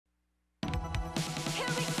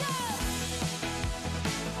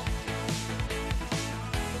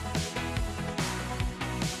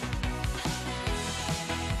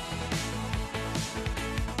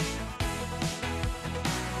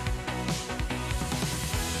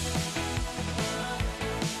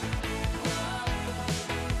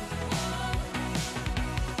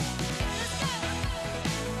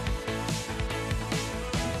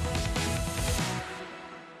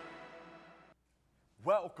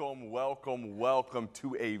welcome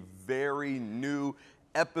to a very new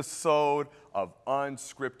episode of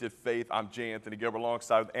Unscripted Faith. I'm J. Anthony Gilbert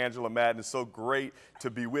alongside with Angela Madden. It's so great to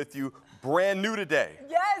be with you. Brand new today.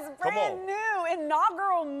 Yes, brand new,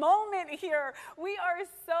 inaugural moment here. We are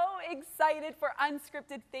so excited for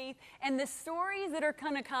Unscripted Faith and the stories that are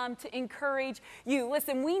going to come to encourage you.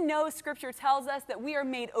 Listen, we know Scripture tells us that we are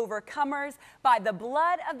made overcomers by the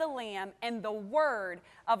blood of the Lamb and the word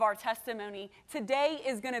of our testimony. Today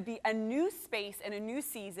is going to be a new space and a new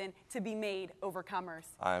season to be made overcomers.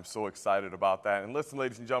 I am so excited about that. And listen,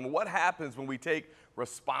 ladies and gentlemen, what happens when we take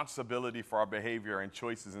responsibility for our behavior and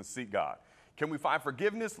choices and seek God? Can we find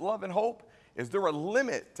forgiveness, love, and hope? Is there a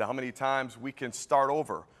limit to how many times we can start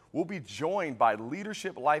over? We'll be joined by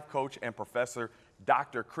leadership life coach and professor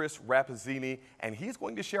Dr. Chris Rappazzini, and he's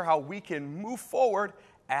going to share how we can move forward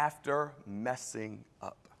after messing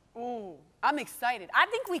up. Ooh, I'm excited. I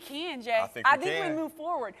think we can, Jay. I think we move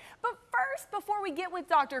forward. But first, before we get with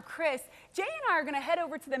Dr. Chris, Jay and I are going to head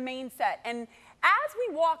over to the main set. And as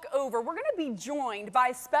we walk over, we're going to be joined by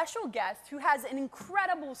a special guest who has an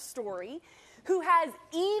incredible story, who has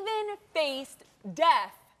even faced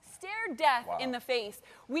death, stared death in the face.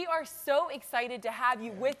 We are so excited to have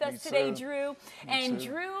you with us today, Drew.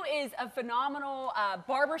 Drew is a phenomenal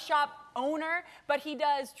barbershop owner, but he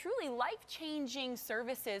does truly life-changing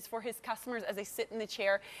services for his customers as they sit in the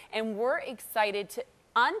chair. And we're excited to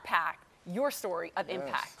unpack your story of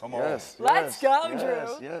impact. Come on. Let's go,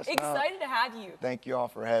 Drew. Excited to have you. Thank you all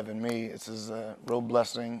for having me. This is a real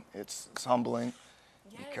blessing. It's humbling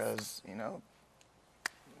because,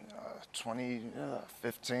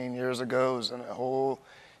 15 years ago was in a whole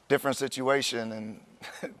different situation, and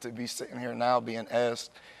to be sitting here now being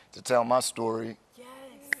asked to tell my story,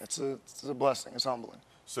 it's a blessing. It's humbling.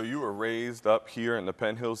 So you were raised up here in the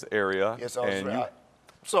Penn Hills area. Yes, I was.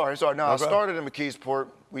 Sorry. No, I started in McKeesport.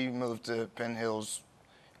 We moved to Penn Hills,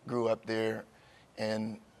 grew up there,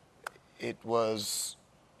 and it was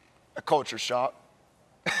a culture shock,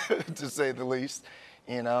 to say the least,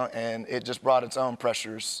 and it just brought its own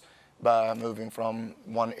pressures by moving from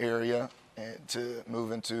one area to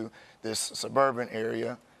move into this suburban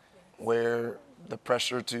area where the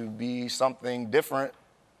pressure to be something different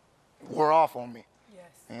wore off on me.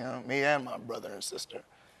 Me and my brother and sister.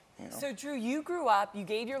 So Drew, you grew up, you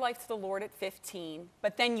gave your life to the Lord at 15,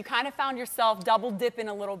 but then you kind of found yourself double dipping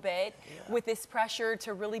a little bit with this pressure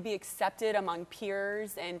to really be accepted among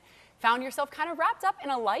peers, and found yourself kind of wrapped up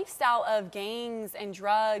in a lifestyle of gangs and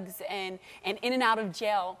drugs and in and out of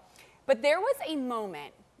jail. But there was a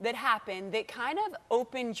moment that happened that kind of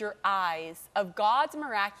opened your eyes of God's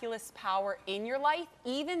miraculous power in your life,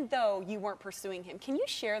 even though you weren't pursuing him. Can you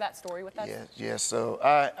share that story with us? Yes. So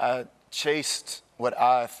I chased what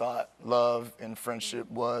I thought love and friendship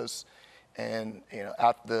was, and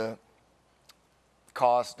at the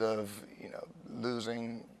cost of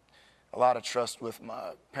losing a lot of trust with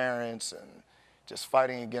my parents and just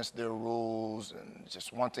fighting against their rules and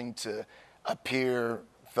just wanting to appear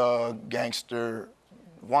thug, gangster,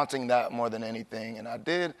 wanting that more than anything. And I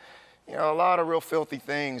did, a lot of real filthy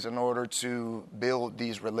things in order to build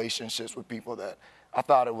these relationships with people that I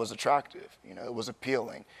thought it was attractive, it was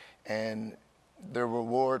appealing. And the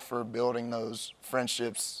reward for building those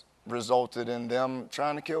friendships resulted in them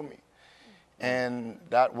trying to kill me. And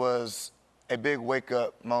that was a big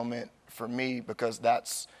wake-up moment for me, because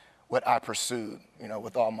that's what I pursued,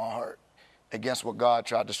 with all my heart, against what God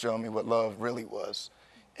tried to show me what love really was.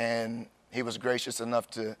 And he was gracious enough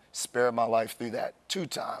to spare my life through that 2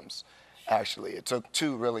 times, actually. It took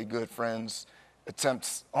 2 really good friends'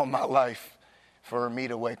 attempts on my life for me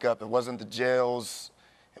to wake up. It wasn't the jails.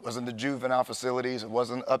 It wasn't the juvenile facilities. It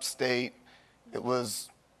wasn't upstate. It was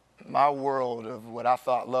my world of what I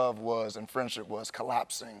thought love was and friendship was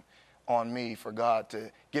collapsing on me, for God to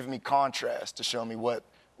give me contrast, to show me what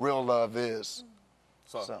real love is.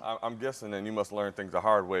 So I'm guessing then you must learn things the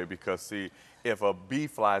hard way, because, see, if a bee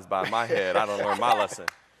flies by my head, I don't learn my lesson.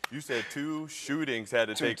 You said 2 shootings had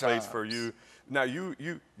to take place for you. Now,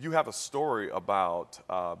 you have a story about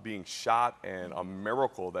being shot and a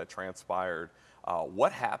miracle that transpired.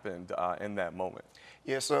 What happened in that moment?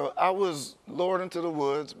 So I was lured into the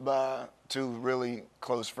woods by 2 really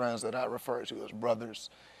close friends that I refer to as brothers,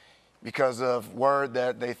 because of word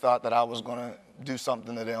that they thought that I was going to do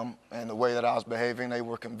something to them, and the way that I was behaving, they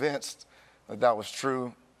were convinced that that was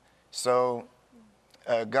true. So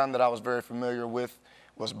a gun that I was very familiar with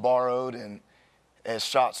was borrowed, and as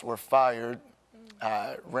shots were fired,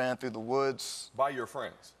 I ran through the woods. By your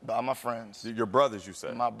friends? By my friends. Your brothers, you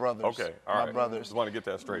said? My brothers. Okay, all right. My brothers. Just want to get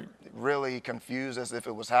that straight. Really confused as if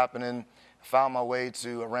it was happening. Found my way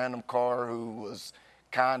to a random car who was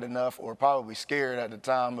kind enough, or probably scared at the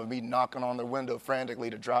time, of me knocking on their window frantically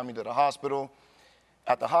to drive me to the hospital.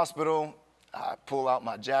 At the hospital, I pull out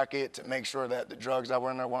my jacket to make sure that the drugs that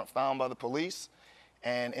were in there weren't found by the police.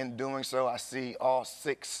 And in doing so, I see all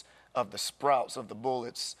 6 of the sprouts of the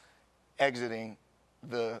bullets exiting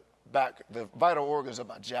the vital organs of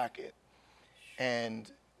my jacket.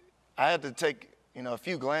 And I had to take, a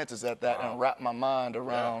few glances at that and wrap my mind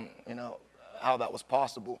around, how that was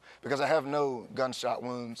possible, because I have no gunshot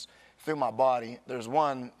wounds through my body. There's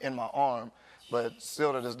one in my arm, but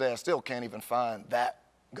still to this day, I still can't even find that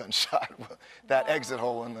gunshot, that exit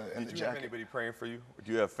hole in the jacket. Did you have anybody praying for you?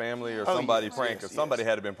 Do you have family or somebody praying? Because somebody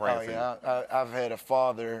had to have been praying for you. I've had a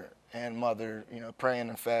father and mother, praying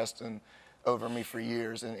and fasting over me for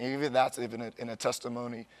years, and even that's even in a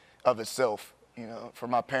testimony of itself, for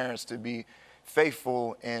my parents to be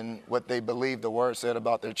faithful in what they believe the word said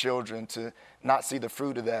about their children, to not see the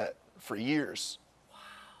fruit of that for years. Wow.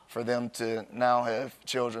 For them to now have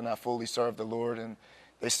children that fully serve the Lord, and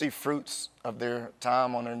they see fruits of their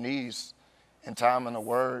time on their knees and time in the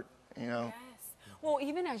word, Yes. Well,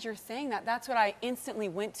 even as you're saying that, that's what I instantly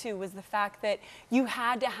went to, was the fact that you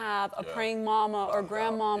had to have a praying mama or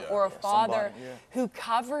grandmom or a father who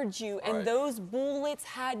covered you, and those bullets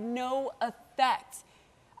had no effect.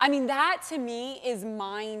 I mean, that to me is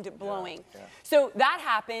mind-blowing. So that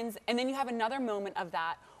happens, and then you have another moment of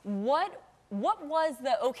that. What was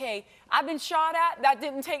okay, I've been shot at, that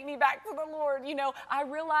didn't take me back to the Lord, I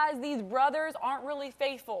realize these brothers aren't really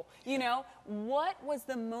faithful, What was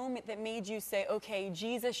the moment that made you say, okay,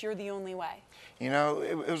 Jesus, you're the only way?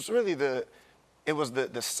 It was really the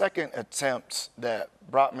second attempt that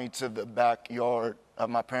brought me to the backyard of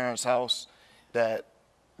my parents' house that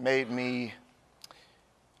made me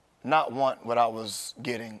not want what I was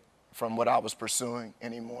getting from what I was pursuing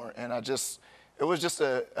anymore. And it was just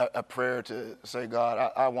a prayer to say,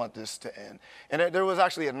 God, I want this to end. And there was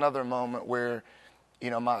actually another moment where,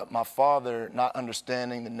 my father, not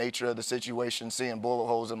understanding the nature of the situation, seeing bullet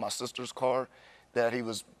holes in my sister's car, that he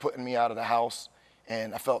was putting me out of the house.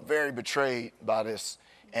 And I felt very betrayed by this.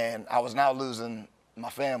 And I was now losing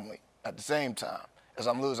my family at the same time as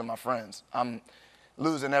I'm losing my friends. I'm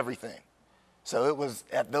losing everything. So it was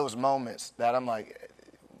at those moments that I'm like,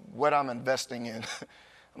 what I'm investing in,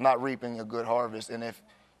 I'm not reaping a good harvest. And if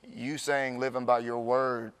you saying living by your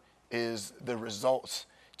word is the results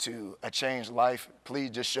to a changed life,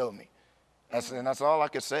 please just show me. That's all I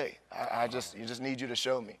could say. You just need you to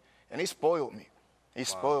show me. And he spoiled me. He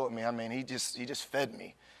spoiled me. I mean, he just fed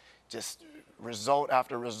me, just result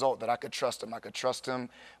after result that I could trust him. I could trust him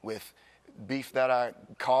with beef that I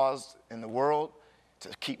caused in the world to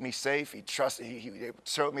keep me safe. He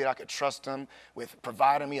showed me that I could trust him with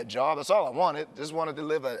providing me a job. That's all I wanted. Just wanted to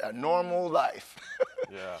live a normal life.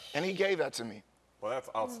 And he gave that to me. Well, that's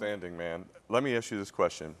outstanding, man. Let me ask you this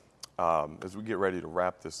question. As we get ready to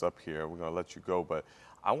wrap this up here, we're going to let you go, but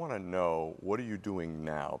I want to know, what are you doing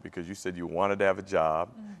now? Because you said you wanted to have a job.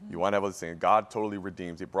 You want to have other things. God totally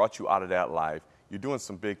redeems. He brought you out of that life. You're doing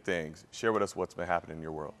some big things. Share with us what's been happening in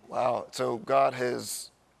your world. Wow. So God has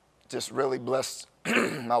just really blessed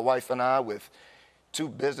my wife and I with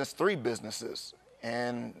 3 businesses,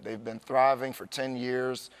 and they've been thriving for 10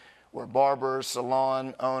 years. We're barbers,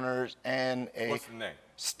 salon owners, and What's the name?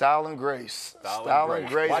 Style and Grace. Style and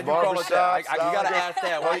Grace Why'd you call it that? You got to ask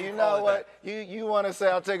that. Well, you know what? You want to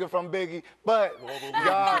say I'll take it from Biggie, but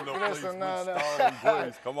God, listen,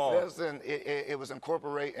 no. Come on. Listen, it was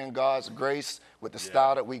incorporating God's grace with the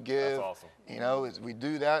style that we give. That's awesome. We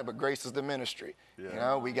do that, but grace is the ministry.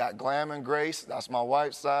 We got Glam and Grace, that's my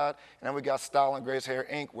wife's side, and then we got Style and Grace Hair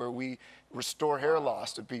Inc., where we restore hair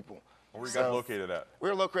loss to people. Where you guys located at?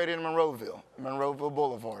 We're located in Monroeville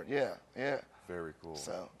Boulevard. Yeah. Very cool.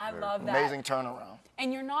 So I love that. Amazing turnaround.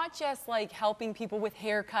 And you're not just like helping people with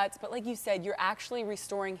haircuts, but like you said, you're actually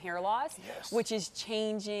restoring hair loss, which is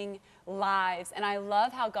changing lives. And I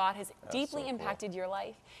love how God has deeply impacted your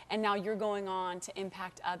life, and now you're going on to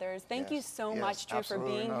impact others. Thank you so much, Drew, for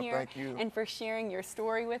being here and for sharing your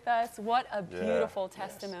story with us. What a beautiful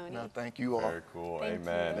testimony. No, thank you all. Very cool. Thank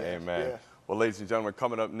Amen. you. Amen. Yeah. Well, ladies and gentlemen,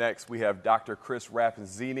 coming up next, we have Dr. Chris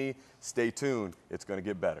Rappazzini. Stay tuned. It's going to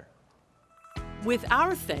get better. With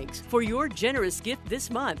our thanks for your generous gift this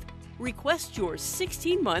month, request your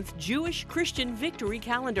 16-month Jewish Christian Victory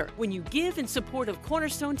Calendar when you give in support of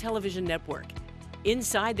Cornerstone Television Network.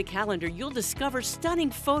 Inside the calendar, you'll discover stunning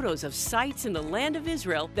photos of sites in the land of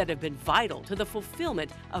Israel that have been vital to the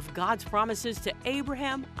fulfillment of God's promises to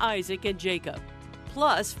Abraham, Isaac, and Jacob.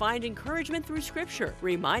 Plus, find encouragement through Scripture,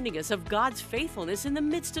 reminding us of God's faithfulness in the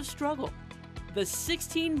midst of struggle. The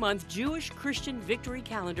 16-month Jewish Christian Victory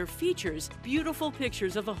Calendar features beautiful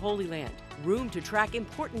pictures of the Holy Land, room to track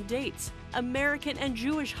important dates, American and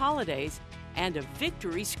Jewish holidays, and a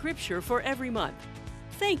victory scripture for every month.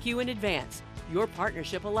 Thank you in advance. Your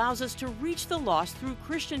partnership allows us to reach the lost through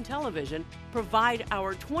Christian television, provide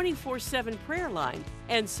our 24/7 prayer line,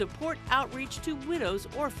 and support outreach to widows,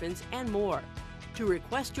 orphans, and more. To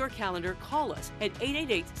request your calendar, call us at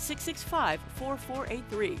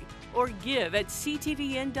 888-665-4483 or give at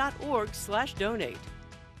ctvn.org/donate.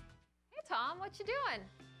 Hey Tom, what you doing?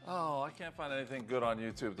 Oh, I can't find anything good on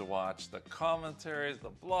YouTube to watch. The commentaries,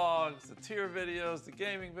 the blogs, the tier videos, the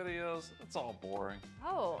gaming videos, it's all boring.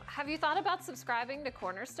 Oh, have you thought about subscribing to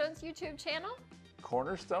Cornerstone's YouTube channel?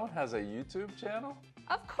 Cornerstone has a YouTube channel?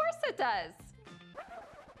 Of course it does.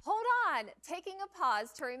 Hold on, taking a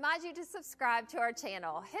pause to remind you to subscribe to our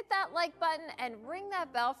channel. Hit that like button and ring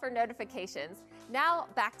that bell for notifications. Now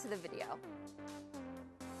back to the video.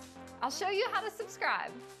 I'll show you how to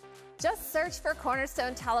subscribe. Just search for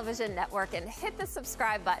Cornerstone Television Network and hit the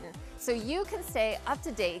subscribe button so you can stay up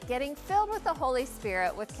to date, getting filled with the Holy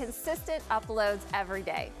Spirit with consistent uploads every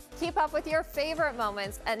day. Keep up with your favorite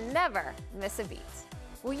moments and never miss a beat.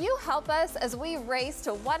 Will you help us as we race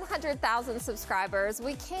to 100,000 subscribers?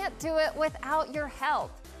 We can't do it without your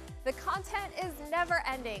help. The content is never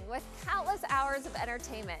ending with countless hours of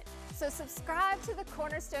entertainment. So subscribe to the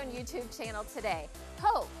Cornerstone YouTube channel today.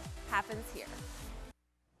 Hope happens here.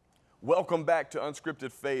 Welcome back to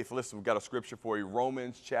Unscripted Faith. Listen, we've got a scripture for you.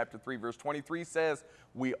 Romans chapter 3, verse 23 says,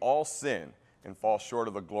 we all sin and fall short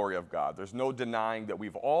of the glory of God. There's no denying that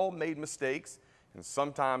we've all made mistakes, and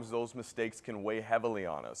sometimes those mistakes can weigh heavily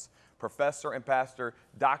on us. Professor and Pastor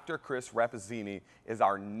Dr. Chris Rappazzini is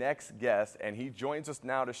our next guest, and he joins us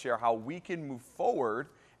now to share how we can move forward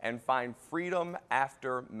and find freedom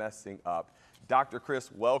after messing up. Dr.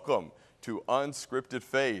 Chris, welcome to Unscripted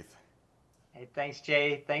Faith. Hey, thanks,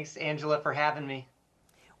 Jay. Thanks, Angela, for having me.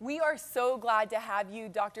 We are so glad to have you,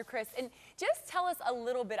 Dr. Chris. And just tell us a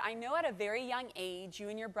little bit. I know at a very young age, you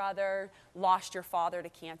and your brother lost your father to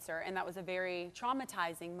cancer, and that was a very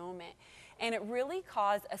traumatizing moment. And it really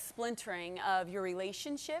caused a splintering of your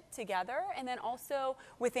relationship together and then also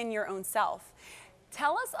within your own self.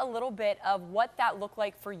 Tell us a little bit of what that looked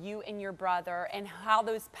like for you and your brother and how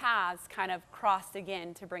those paths kind of crossed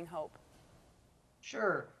again to bring hope.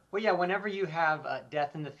 Sure. Well, yeah, whenever you have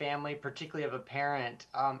death in the family, particularly of a parent,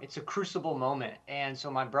 it's a crucible moment. And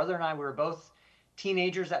so my brother and I, we were both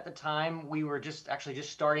teenagers at the time. We were just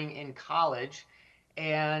starting in college.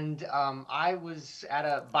 And I was at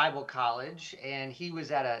a Bible college, and he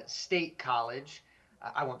was at a state college.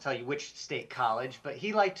 I won't tell you which state college, but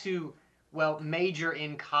he liked to, well, major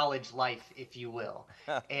in college life, if you will.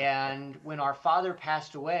 And when our father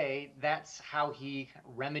passed away, that's how he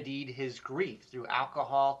remedied his grief, through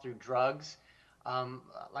alcohol, through drugs.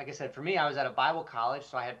 Like I said, for me, I was at a Bible college,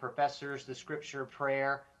 so I had professors, the scripture,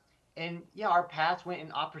 prayer. And yeah, our paths went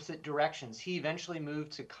in opposite directions. He eventually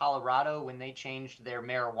moved to Colorado when they changed their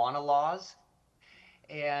marijuana laws,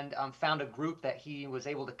 and found a group that he was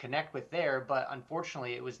able to connect with there. But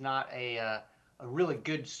unfortunately, it was not a really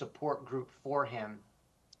good support group for him.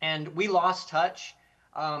 And we lost touch.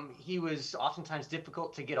 He was oftentimes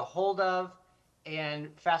difficult to get a hold of.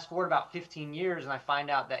 And fast forward about 15 years, and I find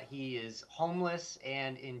out that he is homeless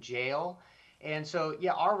and in jail. And so,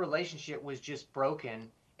 yeah, our relationship was just broken.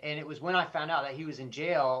 And it was when I found out that he was in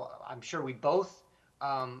jail, I'm sure we both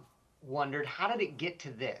wondered, how did it get to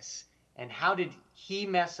this? And how did he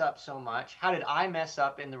mess up so much? How did I mess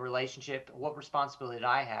up in the relationship? What responsibility did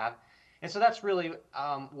I have? And so that's really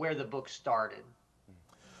where the book started.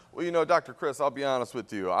 Well, you know, Dr. Chris, I'll be honest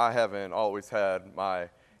with you. I haven't always had my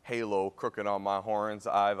halo crooked on my horns.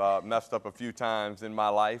 I've messed up a few times in my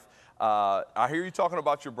life. I hear you talking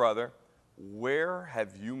about your brother. Where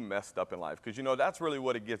have you messed up in life? Because, you know, that's really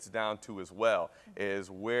what it gets down to as well, is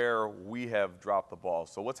where we have dropped the ball.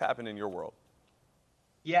 So what's happened in your world?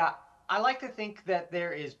 Yeah, I like to think that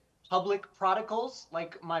there is public prodigals,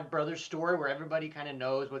 like my brother's story, where everybody kind of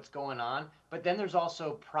knows what's going on. But then there's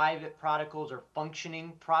also private prodigals or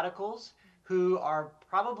functioning prodigals who are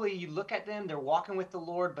probably, you look at them, they're walking with the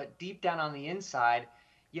Lord, but deep down on the inside,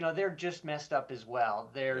 you know, they're just messed up as well.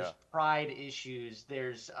 There's pride issues,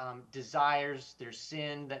 there's desires, there's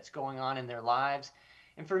sin that's going on in their lives.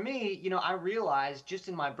 And for me, you know, I realized just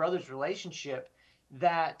in my brother's relationship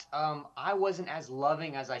that I wasn't as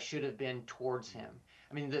loving as I should have been towards him.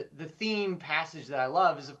 I mean, the theme passage that I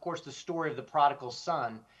love is, of course, the story of the prodigal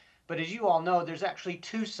son. But as you all know, there's actually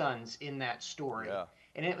two sons in that story. Yeah.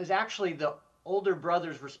 And it was actually the older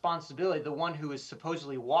brother's responsibility, the one who is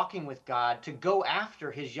supposedly walking with God, to go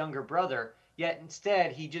after his younger brother, yet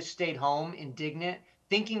instead he just stayed home indignant,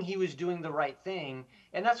 thinking he was doing the right thing.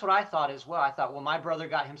 And that's what I thought as well. I thought, well, my brother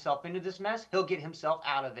got himself into this mess, he'll get himself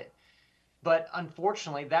out of it. But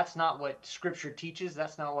unfortunately, that's not what Scripture teaches.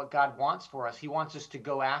 That's not what God wants for us. He wants us to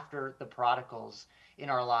go after the prodigals in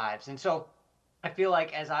our lives. And so I feel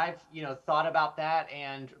like as I've, thought about that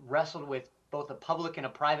and wrestled with both a public and a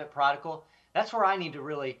private prodigal, that's where I need to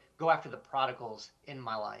really go after the prodigals in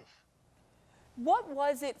my life. What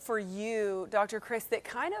was it for you, Dr. Chris, that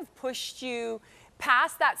kind of pushed you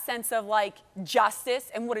past that sense of like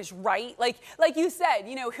justice and what is right? Like you said,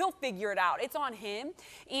 he'll figure it out. It's on him.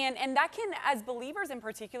 And that can, as believers in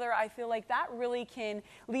particular, I feel like that really can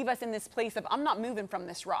leave us in this place of, I'm not moving from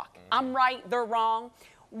this rock. I'm right, they're wrong.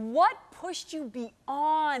 What pushed you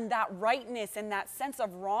beyond that rightness and that sense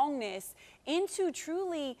of wrongness into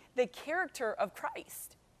truly the character of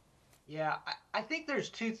Christ? Yeah, I think there's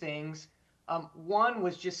two things. One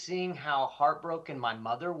was just seeing how heartbroken my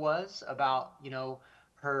mother was about,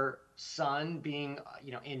 her son being,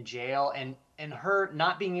 in jail and her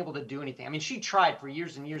not being able to do anything. I mean, she tried for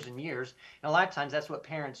years and years and years, and a lot of times that's what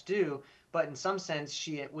parents do. But in some sense,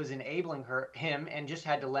 she was enabling him and just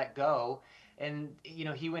had to let go. And,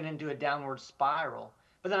 he went into a downward spiral.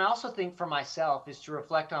 But then I also think for myself is to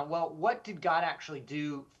reflect on, well, what did God actually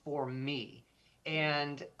do for me?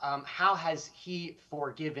 And how has he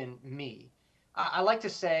forgiven me? I like to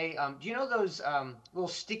say, do you know those little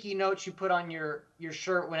sticky notes you put on your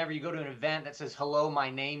shirt whenever you go to an event that says, hello, my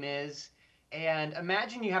name is? And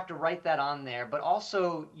imagine you have to write that on there, but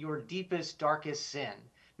also your deepest, darkest sin.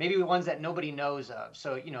 Maybe the ones that nobody knows of.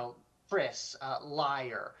 So, Chris,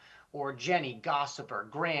 liar, or Jenny, gossiper,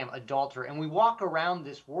 Graham, adulterer. And we walk around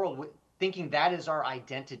this world thinking that is our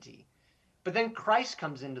identity. But then Christ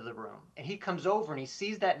comes into the room, and he comes over and he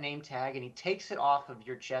sees that name tag and he takes it off of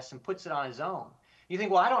your chest and puts it on his own. You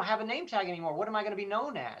think, well, I don't have a name tag anymore. What am I going to be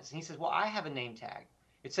known as? And he says, well, I have a name tag.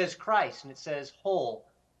 It says Christ, and it says whole,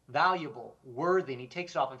 valuable, worthy. And he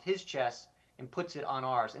takes it off of his chest and puts it on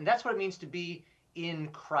ours. And that's what it means to be in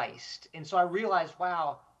Christ. And so I realized,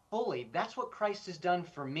 wow, fully, that's what Christ has done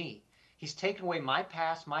for me. He's taken away my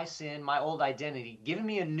past, my sin, my old identity, given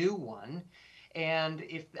me a new one. And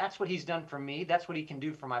if that's what he's done for me, that's what he can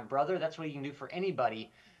do for my brother. That's what he can do for anybody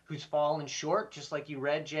who's fallen short, just like you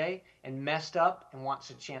read, Jay, and messed up and wants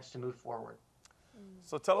a chance to move forward.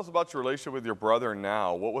 So tell us about your relationship with your brother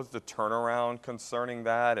now. What was the turnaround concerning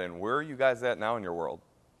that, and where are you guys at now in your world?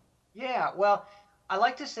 Yeah, well, I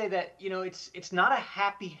like to say that, it's not a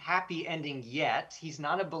happy ending yet. He's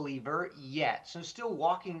not a believer yet. So still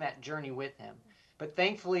walking that journey with him. But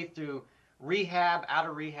thankfully through rehab, out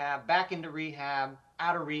of rehab, back into rehab,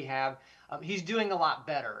 out of rehab, he's doing a lot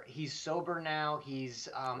better. He's sober now. He's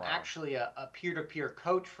actually a peer-to-peer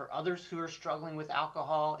coach for others who are struggling with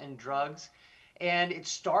alcohol and drugs. And it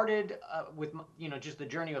started with, just the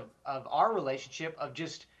journey of our relationship of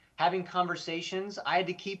just having conversations. I had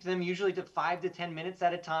to keep them usually to 5 to 10 minutes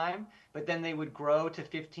at a time, but then they would grow to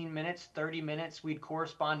 15 minutes, 30 minutes. We'd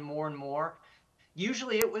correspond more and more.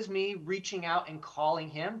 Usually it was me reaching out and calling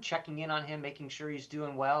him, checking in on him, making sure he's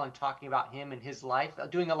doing well and talking about him and his life,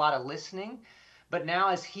 doing a lot of listening. But now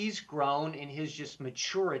as he's grown in his just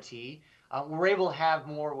maturity, we're able to have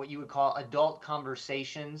more what you would call adult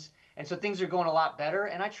conversations. And so things are going a lot better.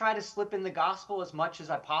 And I try to slip in the gospel as much as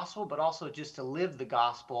I possible, but also just to live the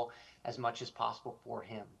gospel as much as possible for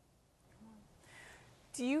him.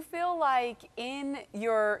 Do you feel like in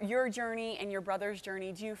your journey and your brother's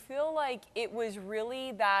journey, do you feel like it was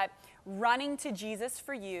really that running to Jesus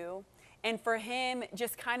for you and for him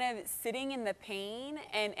just kind of sitting in the pain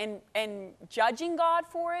and judging God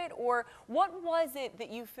for it? Or what was it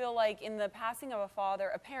that you feel like in the passing of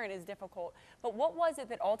a parent is difficult, but what was it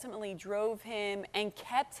that ultimately drove him and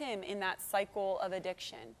kept him in that cycle of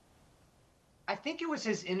addiction? I think it was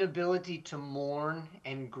his inability to mourn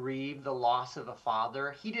and grieve the loss of a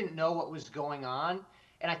father. He didn't know what was going on.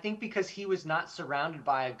 And I think because he was not surrounded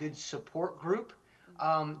by a good support group,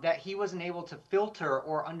 that he wasn't able to filter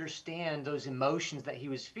or understand those emotions that he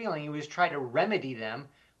was feeling. He was trying to remedy them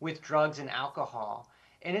with drugs and alcohol.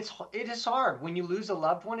 And it is hard when you lose a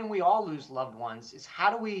loved one, and we all lose loved ones. Is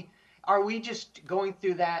are we just going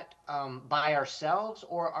through that by ourselves,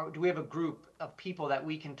 or do we have a group of people that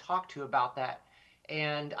we can talk to about that?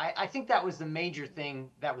 And I think that was the major thing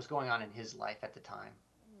that was going on in his life at the time.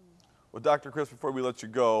 Well, Dr. Chris, before we let you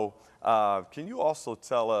go, can you also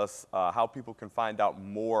tell us how people can find out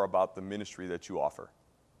more about the ministry that you offer?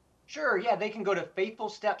 Sure, yeah, they can go to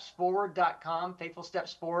faithfulstepsforward.com, Faithful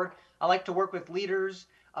Steps Forward. I like to work with leaders,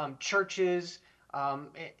 churches,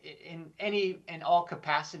 in all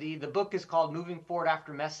capacity. The book is called Moving Forward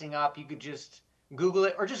After Messing Up. You could just Google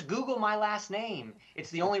it, or just Google my last name. It's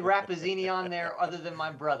the only Rappazzini on there other than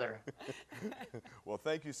my brother. Well,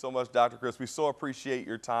 thank you so much, Dr. Chris. We so appreciate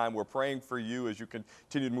your time. We're praying for you as you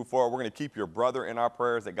continue to move forward. We're going to keep your brother in our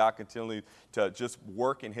prayers, that God continue to just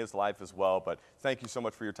work in his life as well. But thank you so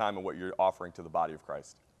much for your time and what you're offering to the body of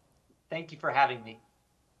Christ. Thank you for having me.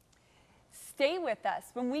 Stay with us.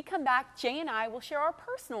 When we come back, Jay and I will share our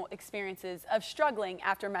personal experiences of struggling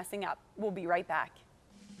after messing up. We'll be right back.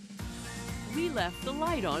 We left the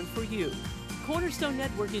light on for you. Cornerstone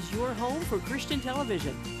Network is your home for Christian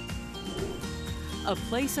television. A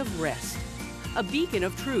place of rest, a beacon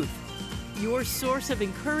of truth, your source of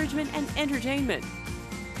encouragement and entertainment.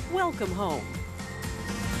 Welcome home.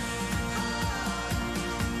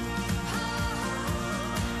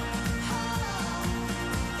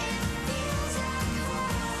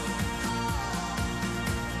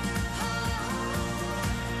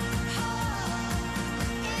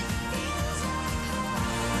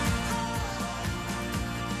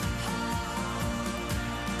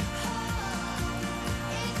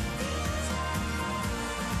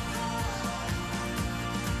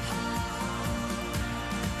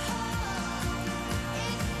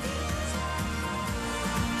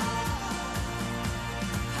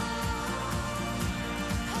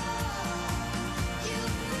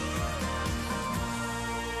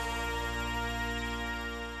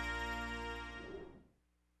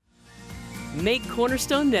 Make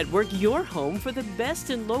Cornerstone Network your home for the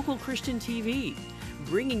best in local Christian TV,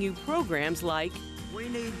 bringing you programs like We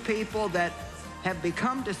need people that have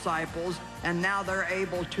become disciples and now they're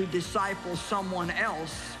able to disciple someone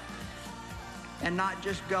else and not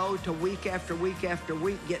just go to week after week after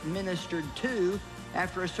week get ministered to.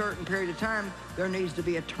 After a certain period of time, there needs to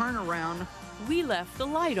be a turnaround. We left the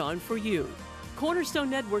light on for you. Cornerstone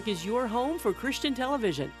Network is your home for Christian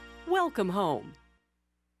television. Welcome home.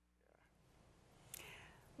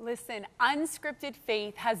 Listen, Unscripted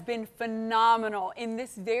Faith has been phenomenal. In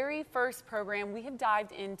this very first program, we have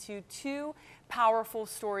dived into two powerful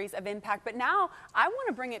stories of impact. But now I want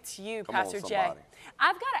to bring it to you, Pastor Jay.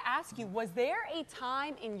 I've got to ask you, was there a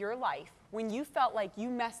time in your life when you felt like you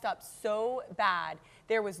messed up so bad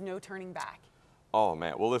there was no turning back? Oh,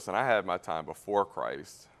 man. Well, listen, I had my time before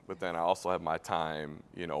Christ, but then I also had my time,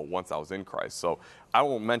 once I was in Christ. So I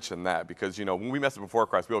won't mention that because, when we mess up before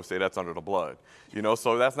Christ, we always say that's under the blood,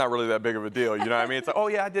 so that's not really that big of a deal. You know what I mean? It's like, oh,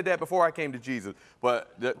 yeah, I did that before I came to Jesus.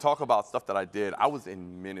 But talk about stuff that I did. I was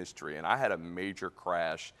in ministry, and I had a major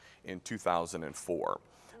crash in 2004.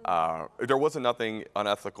 There wasn't nothing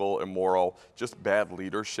unethical, immoral, just bad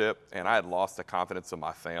leadership, and I had lost the confidence of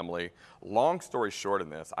my family. Long story short in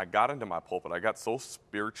this, I got into my pulpit. I got so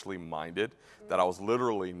spiritually minded that I was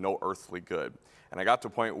literally no earthly good. And I got to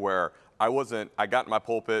a point where I got in my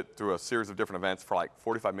pulpit through a series of different events for like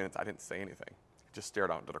 45 minutes. I didn't say anything. I just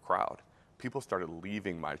stared out into the crowd. People started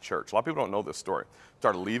leaving my church. A lot of people don't know this story.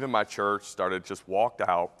 Started leaving my church, just walked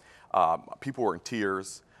out. People were in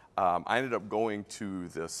tears. I ended up going to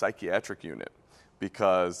the psychiatric unit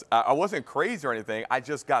because I wasn't crazy or anything. I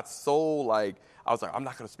just got so I was like, I'm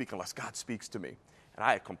not going to speak unless God speaks to me. And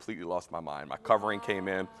I had completely lost my mind. My covering came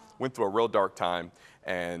in, went through a real dark time,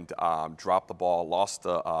 and dropped the ball, lost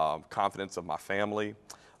the confidence of my family,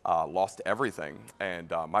 lost everything.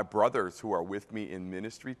 And my brothers who are with me in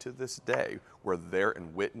ministry to this day were there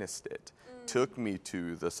and witnessed it. Took me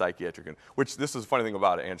to the psychiatric unit, which this is the funny thing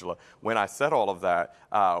about it, Angela. When I said all of that,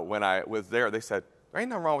 when I was there, they said, there ain't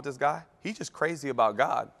nothing wrong with this guy. He's just crazy about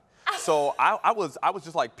God. So I was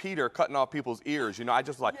just like Peter cutting off people's ears. I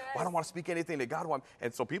just was like, well, I don't want to speak anything that God wants.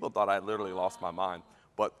 And so people thought I literally lost my mind.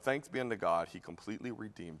 But thanks be unto God, he completely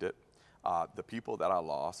redeemed it. The people that I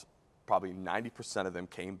lost, probably 90% of them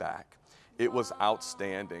came back. It was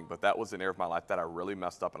outstanding, but that was an area of my life that I really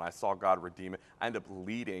messed up, and I saw God redeem it. I ended up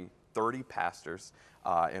leading 30 pastors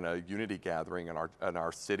in a unity gathering in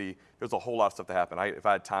our city. There's a whole lot of stuff that happened. If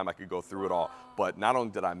I had time, I could go through it all. But not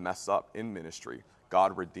only did I mess up in ministry,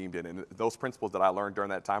 God redeemed it. And those principles that I learned during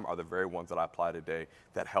that time are the very ones that I apply today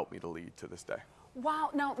that help me to lead to this day. Wow.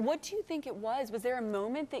 Now, what do you think it was? Was there a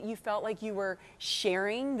moment that you felt like you were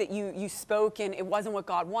sharing, that you spoke and it wasn't what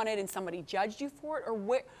God wanted and somebody judged you for it? Or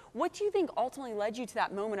what do you think ultimately led you to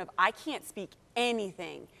that moment of, I can't speak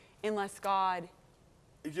anything unless God...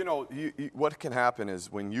 What can happen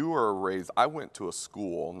is when you are raised, I went to a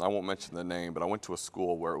school, and I won't mention the name, but I went to a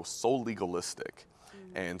school where it was so legalistic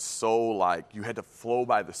and so you had to flow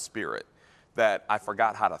by the Spirit that I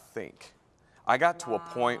forgot how to think. I got to a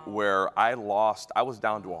point where I was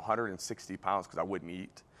down to 160 pounds because I wouldn't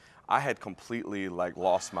eat. I had completely like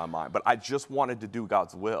lost my mind, but I just wanted to do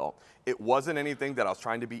God's will. It wasn't anything that I was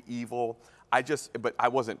trying to be evil. But I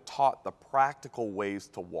wasn't taught the practical ways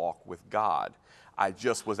to walk with God. I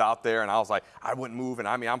just was out there and I was like, I wouldn't move. And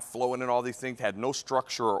I mean, I'm flowing in all these things, had no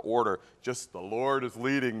structure or order, just the Lord is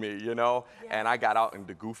leading me, you know? Yeah. And I got out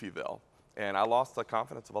into Goofyville and I lost the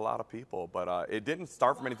confidence of a lot of people, but it didn't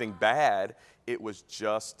start from anything bad. It was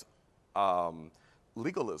just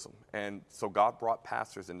legalism. And so God brought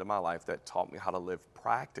pastors into my life that taught me how to live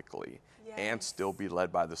practically and still be led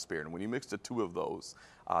by the Spirit. And when you mix the two of those,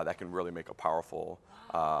 that can really make a powerful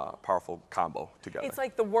combo together. It's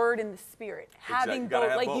like the Word and the Spirit. Having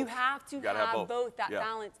both. Like you have to have both, that yeah.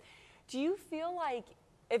 balance. Do you feel like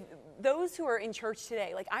if those who are in church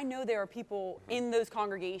today, like I know there are people in those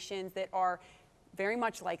congregations that are very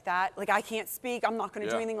much like that. Like, I can't speak. I'm not going to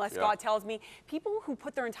do anything unless God tells me. People who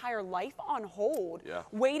put their entire life on hold,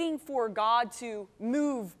 waiting for God to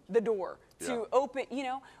move the door, to open, you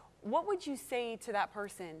know. What would you say to that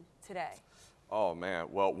person today? Oh, man.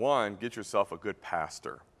 Well, one, get yourself a good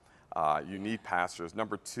pastor. You need pastors.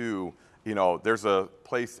 Number two, you know, there's a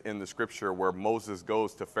place in the scripture where Moses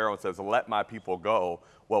goes to Pharaoh and says, let my people go.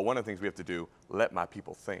 Well, one of the things we have to do, let my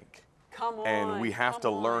people think. Come on. And we have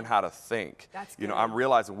to learn how to think. That's good. You know, I'm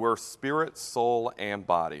realizing we're spirit, soul, and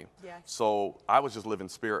body. Yes. So I was just living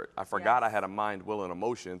spirit. I forgot I had a mind, will, and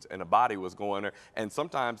emotions, and a body was going there. And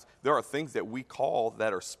sometimes there are things that we call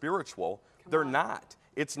that are spiritual. They're not.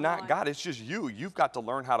 It's not God. It's just you. You've got to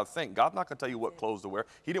learn how to think. God's not going to tell you what clothes to wear.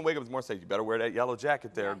 He didn't wake up this morning and say, you better wear that yellow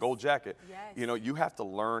jacket there, gold jacket. Yes. You know, you have to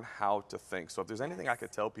learn how to think. So if there's anything I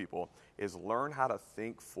could tell people is learn how to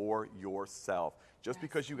think for yourself. Just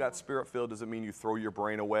because you got spirit-filled doesn't mean you throw your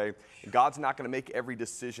brain away. God's not going to make every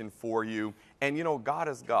decision for you. And, you know, God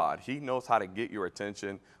is God. He knows how to get your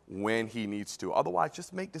attention when he needs to. Otherwise,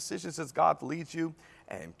 just make decisions as God leads you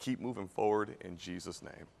and keep moving forward in Jesus'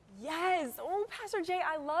 name. Yes. Oh, Pastor Jay,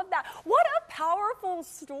 I love that. What a powerful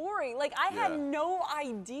story. Like, I had no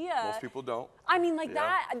idea. Most people don't. I mean, like,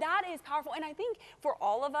 that is powerful. And I think for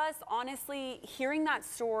all of us, honestly, hearing that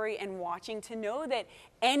story and watching, to know that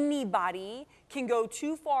anybody can go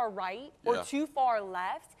too far right or too far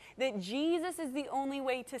left, that Jesus is the only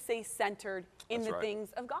way to stay centered in the things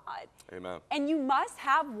of God. Amen. And you must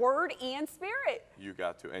have Word and Spirit. You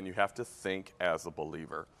got to. And you have to think as a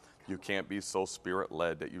believer. You can't be so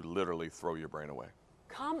spirit-led that you literally throw your brain away.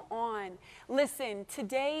 Come on. Listen,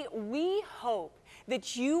 today we hope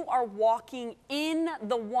that you are walking in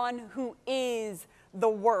the one who is the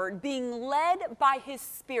Word, being led by his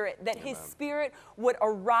Spirit, that his Spirit would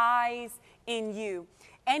arise in you.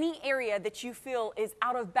 Any area that you feel is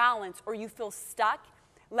out of balance or you feel stuck,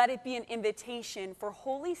 let it be an invitation for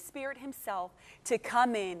Holy Spirit himself to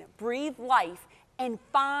come in, breathe life, and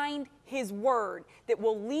find his Word that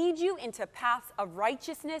will lead you into paths of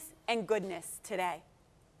righteousness and goodness today.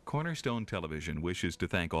 Cornerstone Television wishes to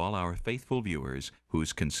thank all our faithful viewers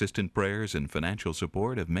whose consistent prayers and financial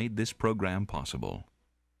support have made this program possible.